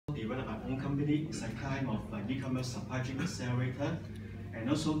own company. It's a kind of e-commerce supply chain accelerator. And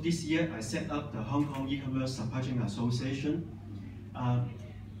also this year, I set up the Hong Kong E-commerce Supply Chain Association.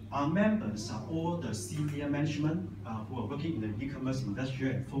 Our members are all the senior management who are working in the e-commerce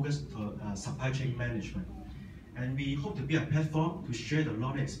industry and focused on supply chain management. And we hope to be a platform to share the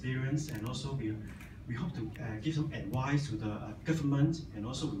knowledge experience, and also we hope to give some advice to the government, and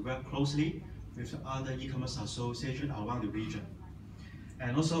also we work closely with the other e-commerce associations around the region.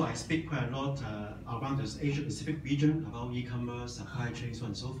 And also I speak quite a lot around the Asia Pacific region about e-commerce, supply chain, so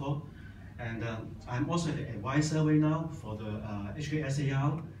on and so forth. And I'm also the advisor right now for the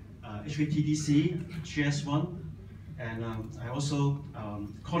HKSAR, HKTDC, GS1, and I also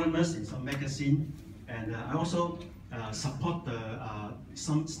columnist in some magazine, and I also support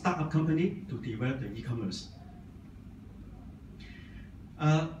some startup company to develop the e-commerce.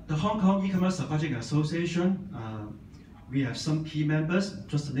 The Hong Kong E-commerce Supply Chain Association, we have some key members,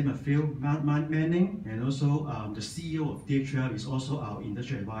 just to name a few, Manning, and also the CEO of DHL is also our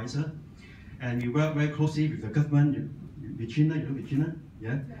industry advisor. And we work very closely with the government. Regina, you know Regina?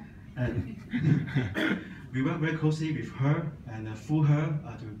 Yeah? And we work very closely with her and through her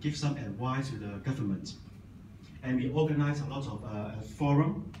to give some advice to the government. And we organize a lot of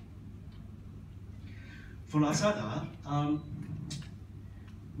forum. For Lazada,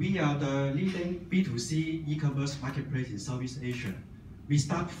 we are the leading B2C e-commerce marketplace in Southeast Asia. We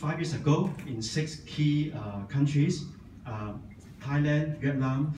started 5 years ago in 6 key countries, Thailand, Vietnam,